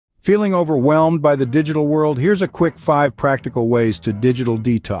Feeling overwhelmed by the digital world? Here's a quick 5 practical ways to digital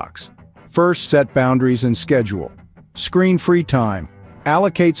detox. First, set boundaries and schedule. Screen-free time.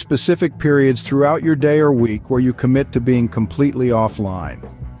 Allocate specific periods throughout your day or week where you commit to being completely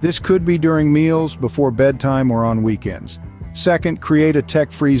offline. This could be during meals, before bedtime, or on weekends. Second, create a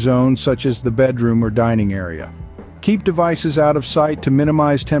tech-free zone such as the bedroom or dining area. Keep devices out of sight to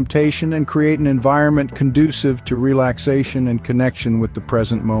minimize temptation and create an environment conducive to relaxation and connection with the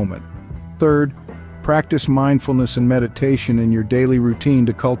present moment. Third, practice mindfulness and meditation in your daily routine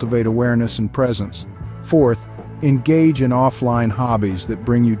to cultivate awareness and presence. Fourth, engage in offline hobbies that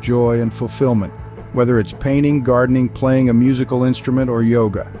bring you joy and fulfillment, whether it's painting, gardening, playing a musical instrument, or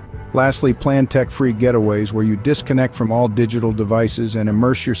yoga. Lastly, plan tech-free getaways where you disconnect from all digital devices and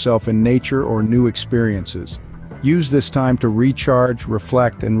immerse yourself in nature or new experiences. Use this time to recharge,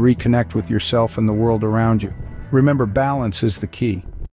 reflect, and reconnect with yourself and the world around you. Remember, balance is the key.